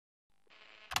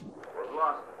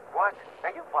What?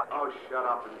 Are you fucking... Oh, shut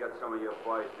up and get some of your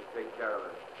boys to take care of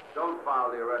it. Don't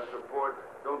file the arrest report.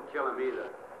 Don't kill him either.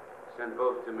 Send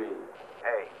both to me.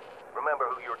 Hey, remember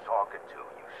who you're talking to,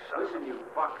 you son. Listen, you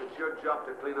fuck. It's your job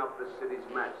to clean up this city's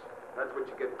mess. That's what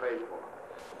you get paid for.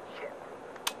 Shit.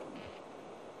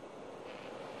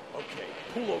 Okay,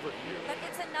 pull over here. But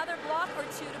it's another block or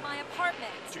two to my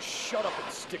apartment. Just shut up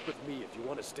and stick with me if you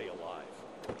want to stay alive.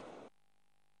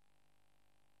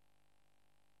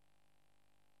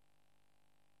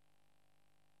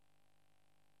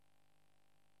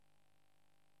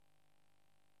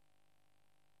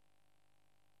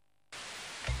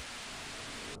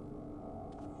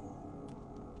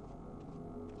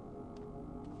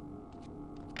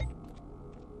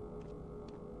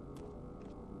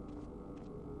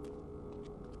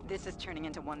 This is turning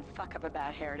into one fuck of a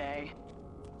bad hair day.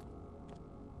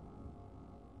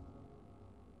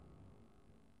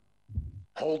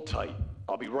 Hold tight.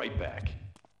 I'll be right back.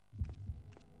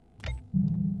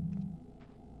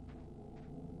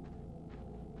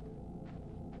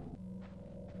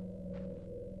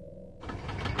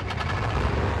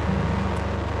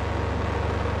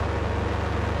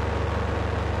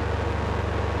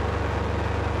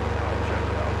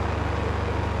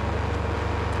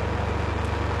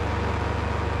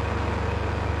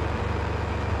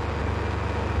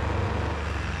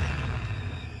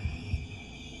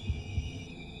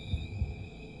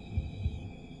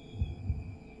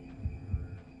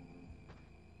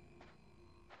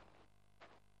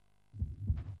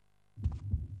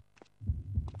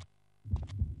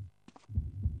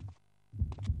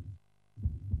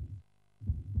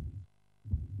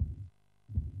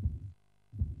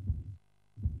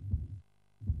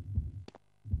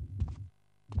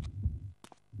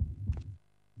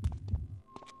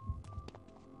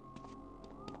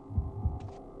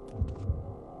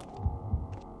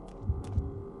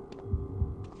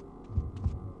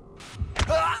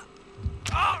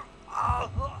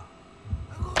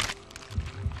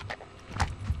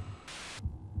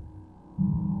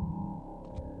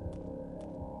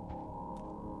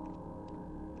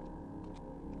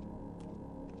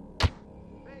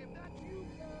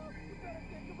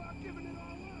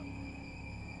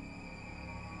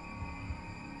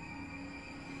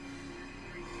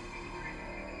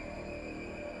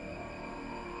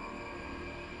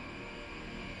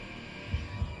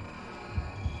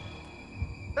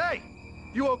 Hey!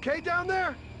 You okay down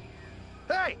there?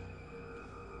 Hey!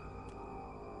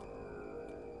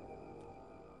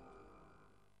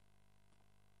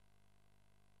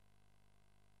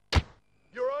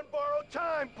 You're on borrowed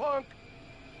time, punk!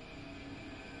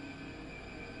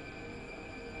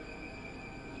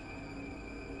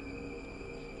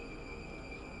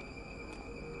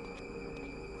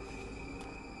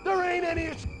 There ain't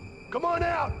any... Come on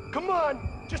out! Come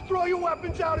on! Just throw your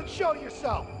weapons out and show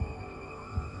yourself!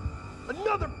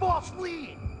 Another false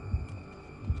lead!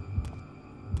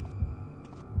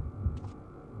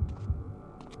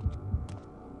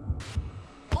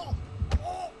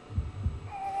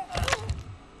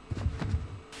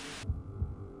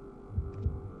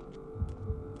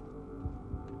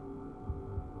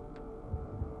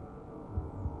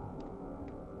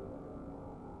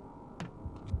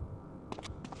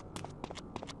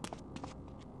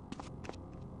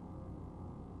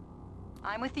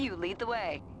 I'm with you. Lead the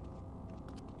way.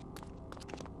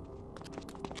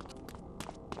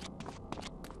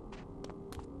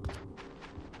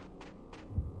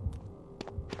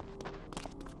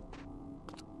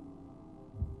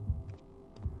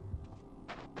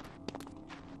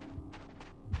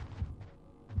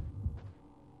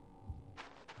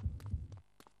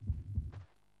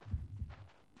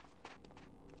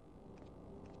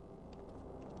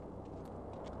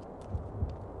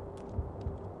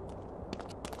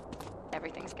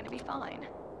 Everything's gonna be fine.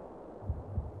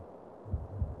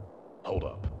 Hold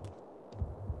up.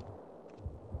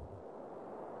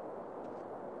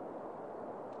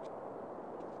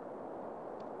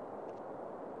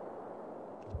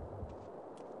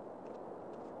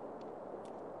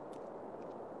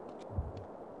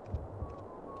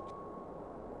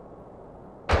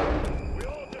 We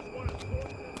all just want to sort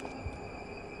this.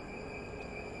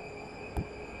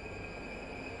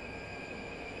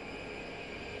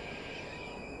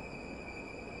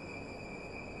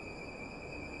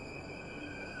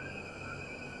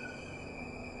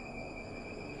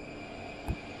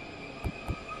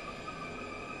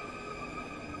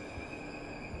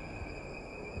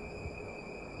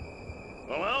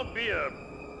 Well, I'll be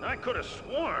I could have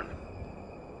sworn.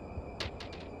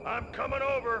 I'm coming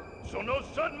over, so no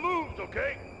sudden moves,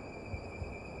 okay?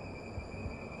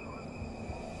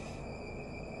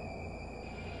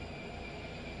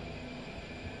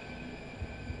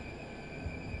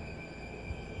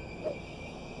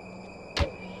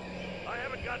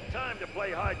 to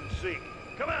play hide and seek.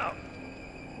 Come out!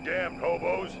 Damn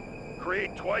hobos.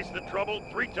 Create twice the trouble,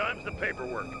 3 times the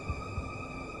paperwork.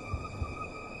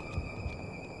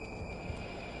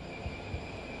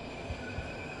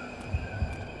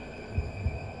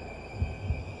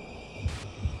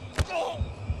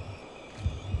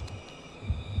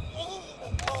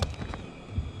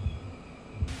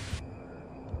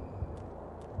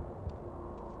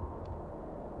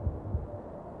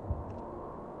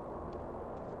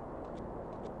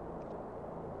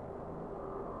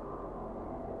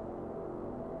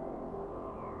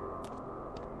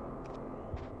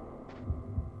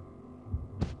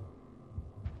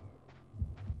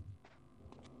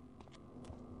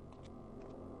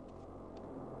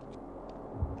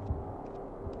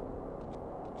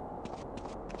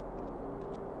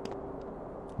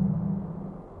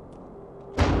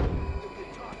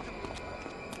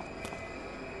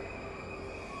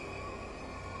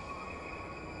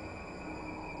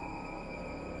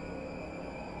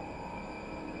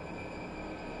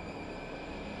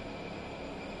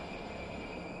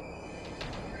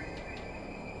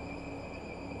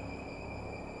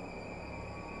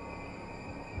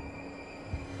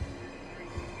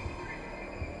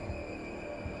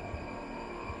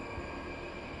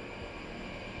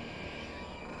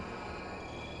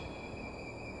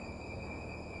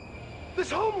 This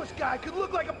homeless guy could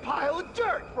look like a pile of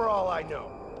dirt for all I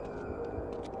know.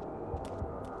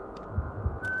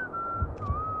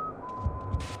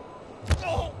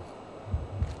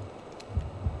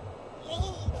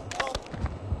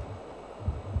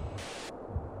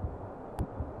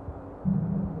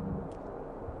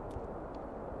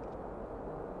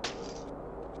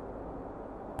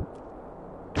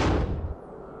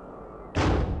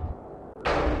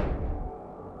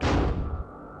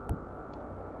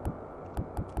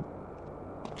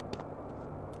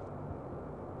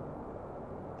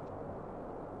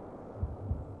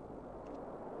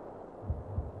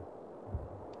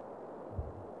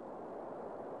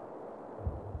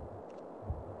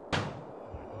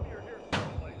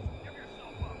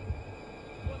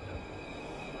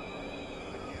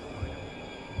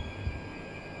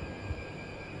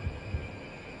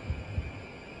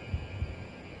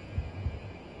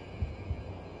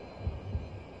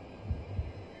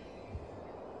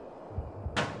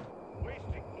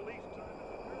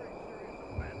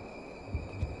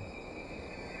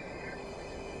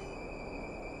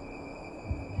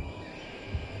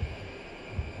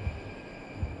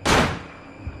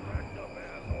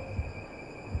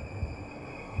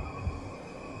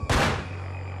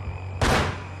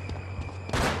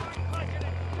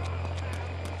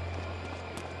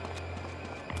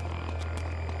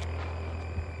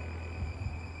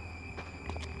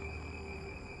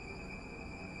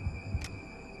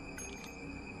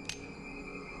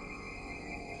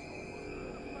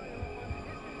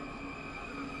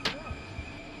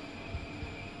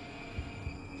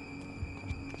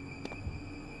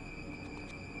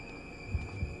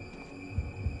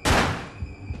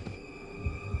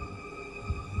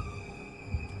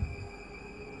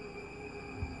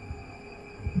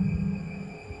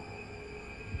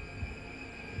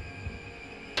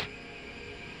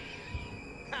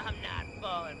 I'm not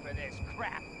falling for this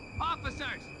crap.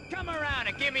 Officers, come around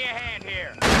and give me a hand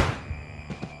here.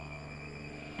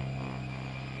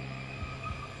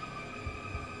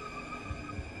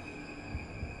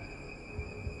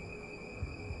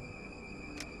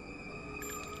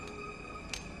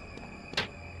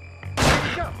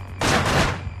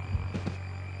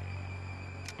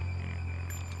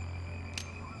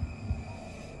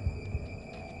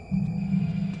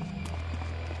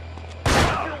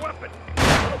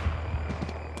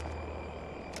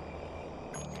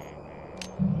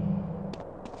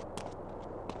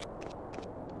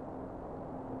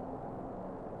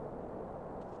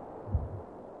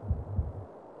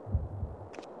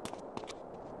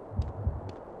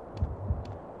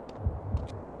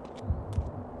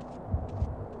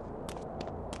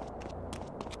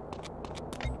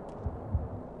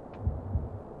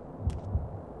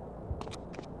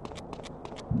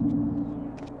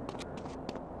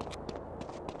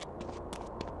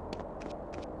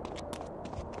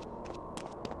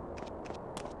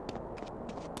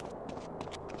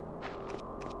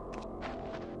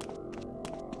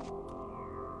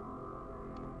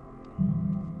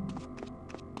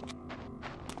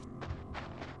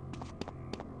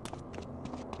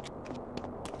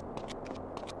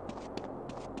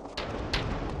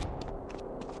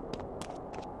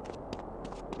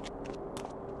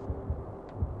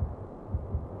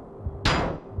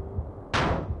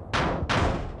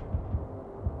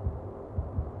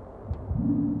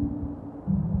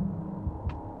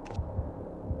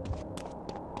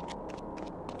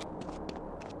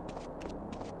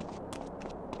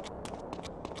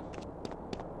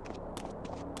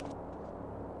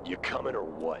 You coming or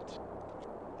what?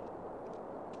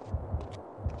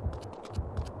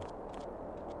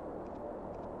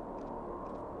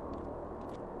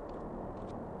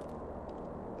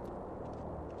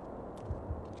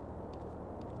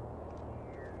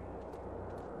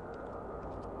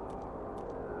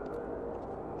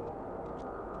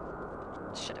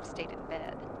 Should have stayed in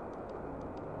bed.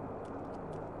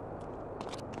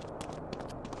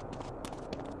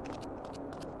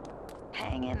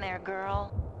 Hang in there,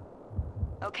 girl.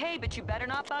 Okay, but you better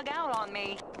not bug out on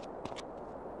me.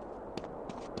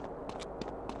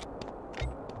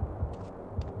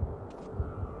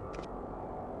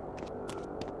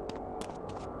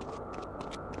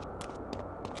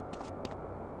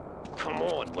 Come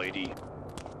on, lady.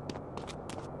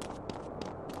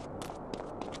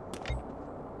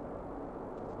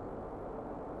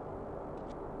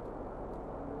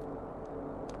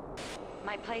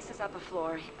 My place is up a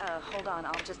floor. Hold on,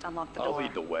 I'll just unlock the door. I'll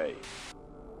lead the way.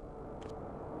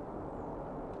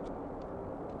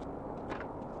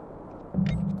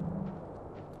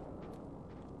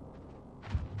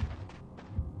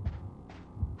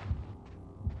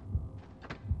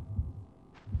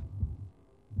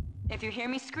 If you hear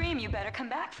me scream, you better come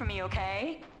back for me,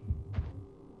 okay?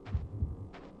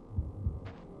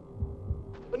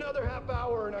 Another half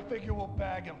hour and I figure we'll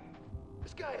bag him.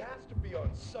 This guy has to be on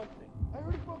something. I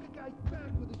heard he broke a guy's back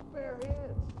with his bare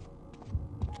hands.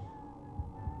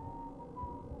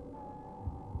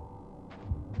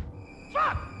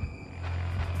 Fuck!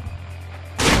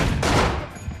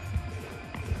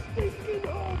 Stinking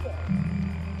hobo!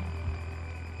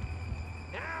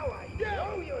 Now I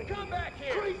know you're Come back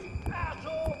here! crazy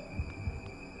asshole!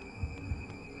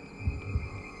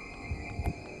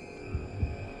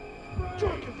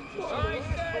 Drunk as a I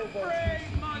said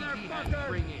free,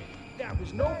 motherfucker! That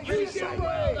was no You peace can I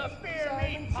roll made. the fear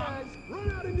Simon meat, punk. says, run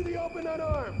out into the open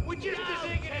unarmed. We're just as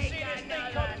eager to see this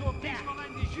thing come to a peaceful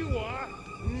end as you are.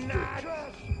 Not.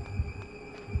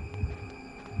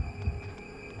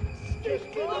 Just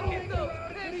Look at those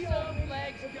piss-up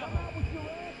legs Come go. out with your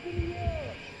ass in the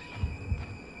air.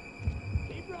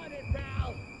 Keep running,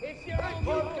 pal. It's your Hey, own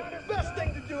punk, fault. the best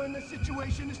thing to do in this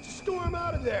situation is to storm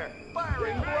out of there.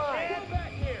 Firing blind. Go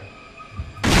back here.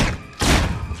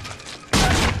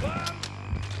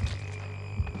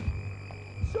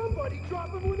 Somebody drop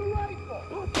him with a rifle.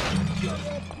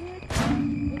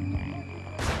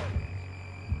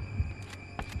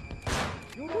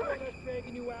 You don't want us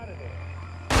dragging you out of there.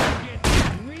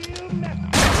 Get real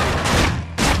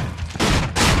messy.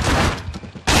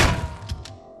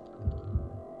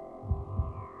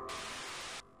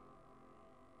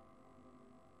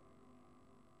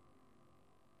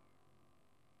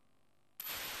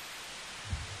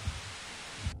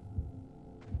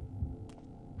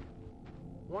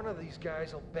 One of these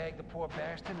guys will bag the poor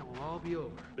bastard and we'll all be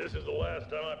over. This is the last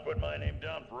time I put my name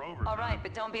down for overtime. All right,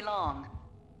 but don't be long.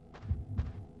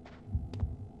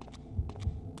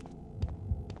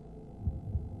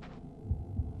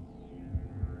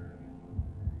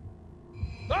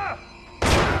 Ah!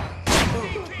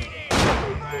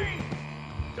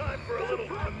 Time for a little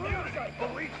community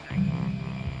policing.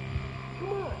 Come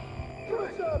on. Give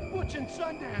us a Butch and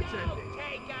Sundance ending.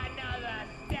 Take another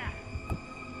step.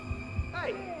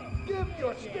 Hey, give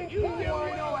your stinking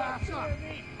wino ass up.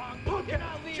 Punk You're ass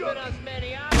not leaving junkie. us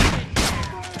many options.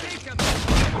 Think about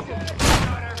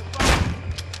it.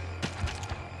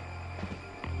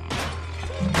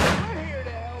 We're here to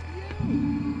help you.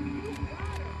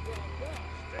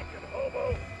 Stinking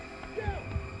hobo.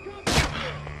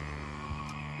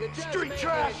 Street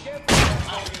trash.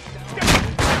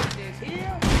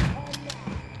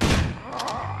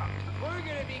 We're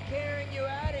gonna be carrying you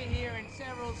out of here in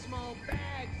several small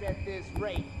bags at this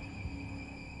rate.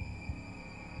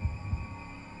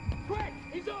 Quick!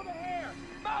 He's over here!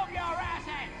 Move your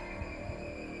asses!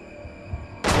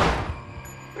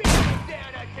 Beat him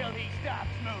down until he stops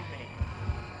moving.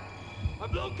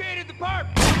 I've located the park!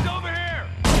 He's over here!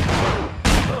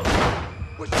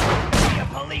 We're supposed to be a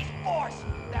police force!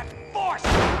 That force!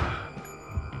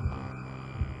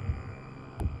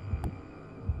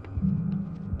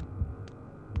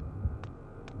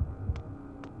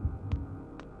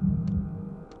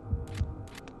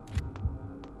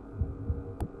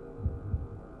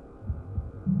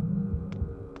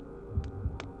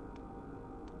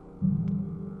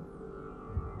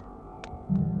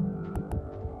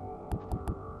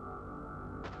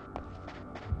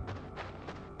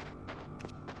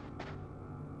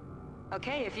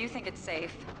 Okay, if you think it's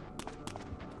safe.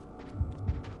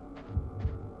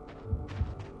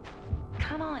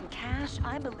 Come on, Cash,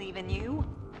 I believe in you.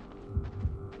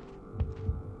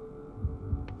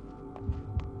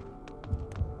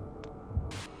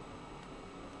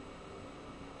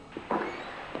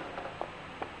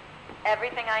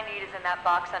 Everything I need is in that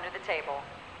box under the table.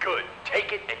 Good.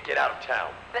 Take it and get out of town.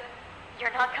 But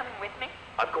you're not coming with me?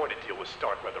 I'm going to deal with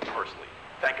Starkweather personally.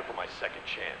 Thank him for my second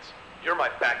chance. You're my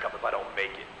backup if I don't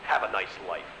make it. Have a nice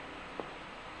life.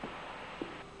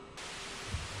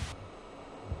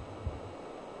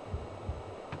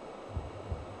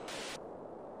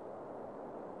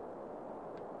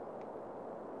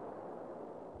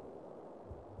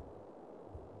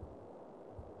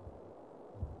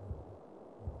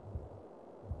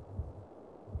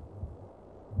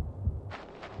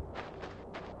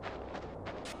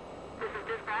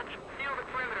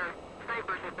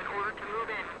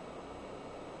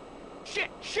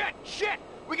 Shit!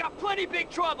 We got plenty big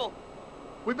trouble!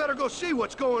 We better go see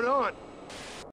what's going on.